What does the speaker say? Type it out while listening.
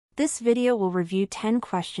This video will review 10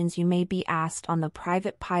 questions you may be asked on the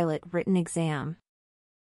private pilot written exam.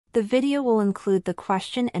 The video will include the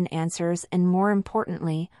question and answers and, more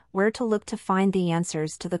importantly, where to look to find the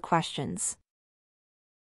answers to the questions.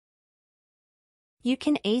 You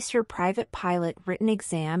can ace your private pilot written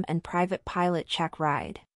exam and private pilot check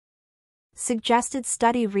ride. Suggested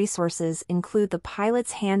study resources include the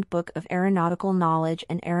Pilot's Handbook of Aeronautical Knowledge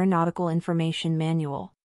and Aeronautical Information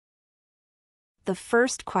Manual. The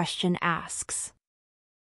first question asks,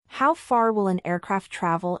 how far will an aircraft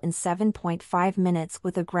travel in 7.5 minutes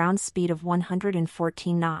with a ground speed of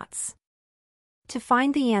 114 knots? To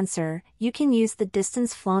find the answer, you can use the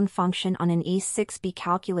distance flown function on an E6B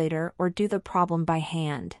calculator or do the problem by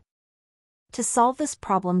hand. To solve this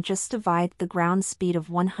problem, just divide the ground speed of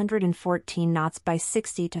 114 knots by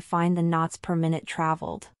 60 to find the knots per minute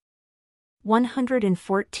traveled.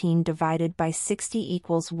 114 divided by 60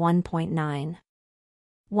 equals 1.9.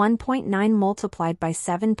 1.9 multiplied by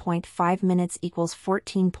 7.5 minutes equals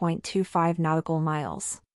 14.25 nautical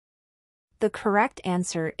miles. The correct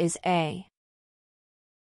answer is A.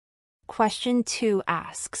 Question 2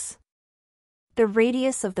 asks, the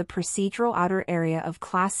radius of the procedural outer area of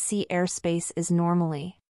Class C airspace is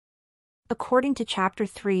normally. According to Chapter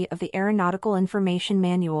 3 of the Aeronautical Information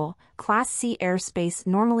Manual, Class C airspace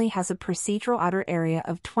normally has a procedural outer area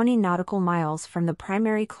of 20 nautical miles from the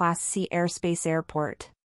primary Class C airspace airport.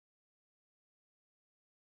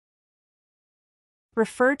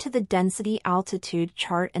 Refer to the density altitude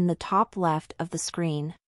chart in the top left of the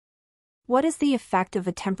screen. What is the effect of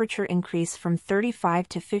a temperature increase from 35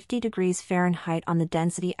 to 50 degrees Fahrenheit on the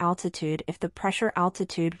density altitude if the pressure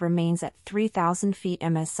altitude remains at 3,000 feet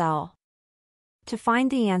MSL? To find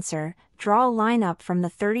the answer, draw a line up from the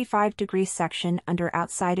 35-degree section under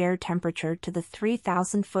outside air temperature to the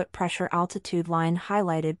 3,000-foot pressure altitude line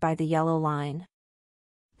highlighted by the yellow line.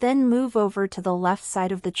 Then move over to the left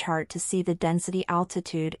side of the chart to see the density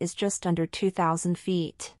altitude is just under 2,000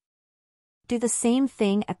 feet. Do the same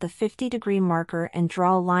thing at the 50-degree marker and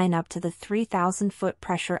draw a line up to the 3,000-foot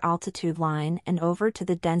pressure altitude line and over to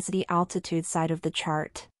the density altitude side of the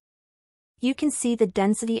chart. You can see the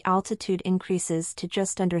density altitude increases to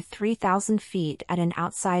just under 3,000 feet at an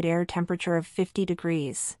outside air temperature of 50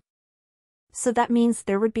 degrees. So that means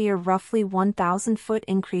there would be a roughly 1,000-foot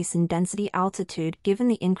increase in density altitude given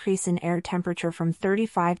the increase in air temperature from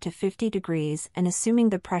 35 to 50 degrees and assuming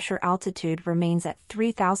the pressure altitude remains at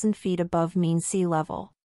 3,000 feet above mean sea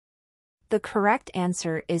level. The correct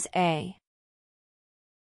answer is A.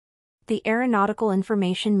 The Aeronautical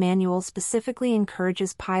Information Manual specifically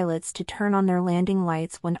encourages pilots to turn on their landing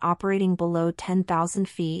lights when operating below 10,000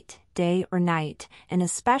 feet, day or night, and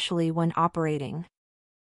especially when operating.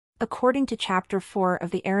 According to Chapter 4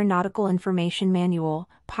 of the Aeronautical Information Manual,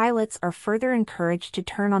 pilots are further encouraged to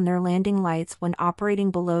turn on their landing lights when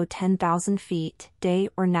operating below 10,000 feet, day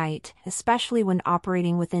or night, especially when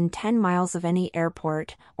operating within 10 miles of any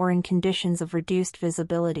airport or in conditions of reduced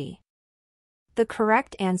visibility. The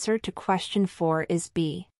correct answer to question 4 is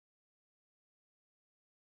B.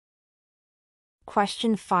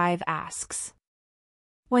 Question 5 asks,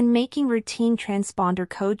 when making routine transponder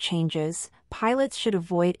code changes, pilots should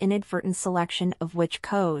avoid inadvertent selection of which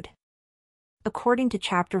code? According to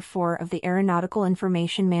Chapter 4 of the Aeronautical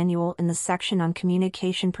Information Manual in the section on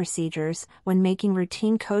communication procedures, when making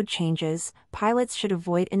routine code changes, pilots should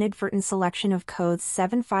avoid inadvertent selection of codes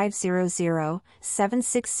 7500,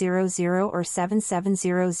 7600 or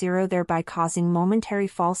 7700, thereby causing momentary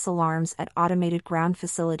false alarms at automated ground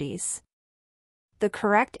facilities. The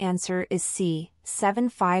correct answer is C,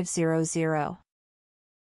 7500.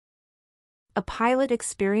 A pilot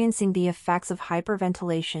experiencing the effects of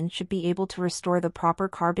hyperventilation should be able to restore the proper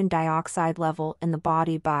carbon dioxide level in the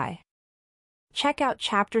body by. Check out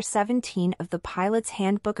Chapter 17 of the Pilot's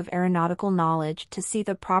Handbook of Aeronautical Knowledge to see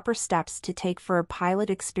the proper steps to take for a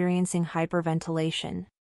pilot experiencing hyperventilation.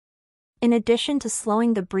 In addition to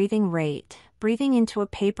slowing the breathing rate, breathing into a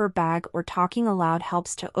paper bag or talking aloud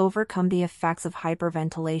helps to overcome the effects of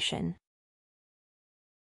hyperventilation.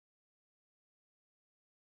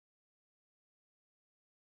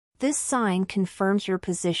 This sign confirms your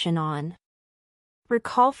position on.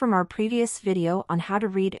 Recall from our previous video on how to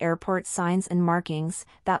read airport signs and markings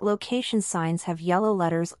that location signs have yellow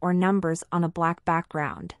letters or numbers on a black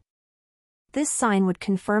background. This sign would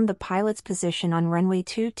confirm the pilot's position on runway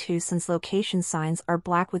 22 since location signs are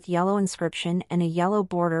black with yellow inscription and a yellow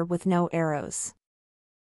border with no arrows.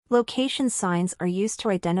 Location signs are used to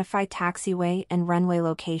identify taxiway and runway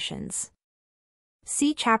locations.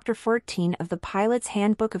 See Chapter 14 of the Pilot's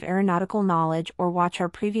Handbook of Aeronautical Knowledge or watch our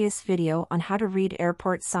previous video on how to read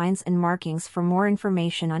airport signs and markings for more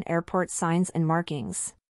information on airport signs and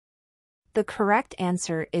markings. The correct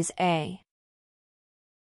answer is A.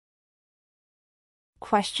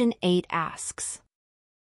 Question 8 asks,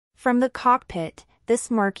 from the cockpit,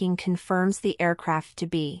 this marking confirms the aircraft to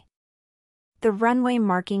be. The runway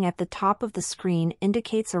marking at the top of the screen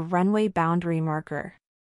indicates a runway boundary marker.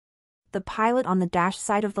 The pilot on the dash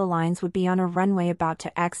side of the lines would be on a runway about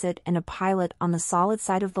to exit, and a pilot on the solid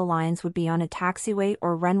side of the lines would be on a taxiway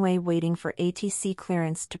or runway waiting for ATC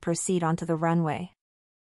clearance to proceed onto the runway.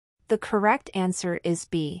 The correct answer is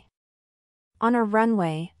B. On a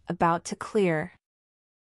runway, about to clear.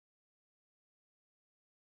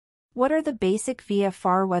 What are the basic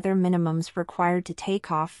VFR weather minimums required to take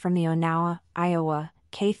off from the Onawa, Iowa,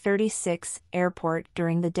 K-36 airport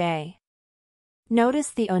during the day?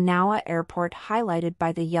 Notice the Onawa Airport highlighted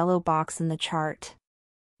by the yellow box in the chart.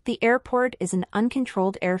 The airport is an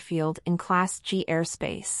uncontrolled airfield in Class G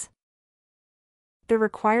airspace. The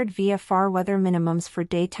required VFR weather minimums for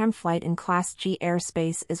daytime flight in Class G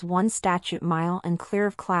airspace is 1 statute mile and clear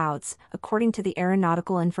of clouds, according to the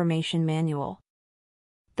Aeronautical Information Manual.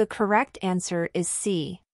 The correct answer is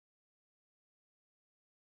C.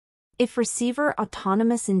 If receiver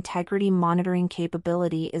autonomous integrity monitoring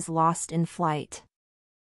capability is lost in flight.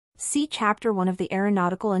 See Chapter 1 of the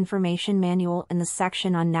Aeronautical Information Manual in the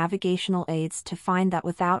section on navigational aids to find that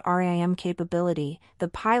without RAIM capability, the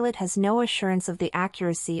pilot has no assurance of the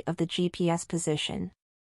accuracy of the GPS position.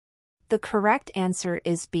 The correct answer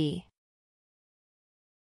is B.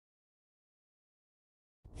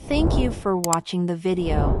 Thank you for watching the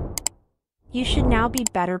video. You should now be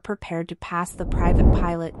better prepared to pass the private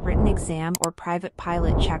pilot written exam or private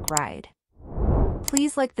pilot check ride.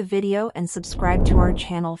 Please like the video and subscribe to our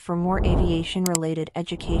channel for more aviation-related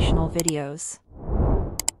educational videos.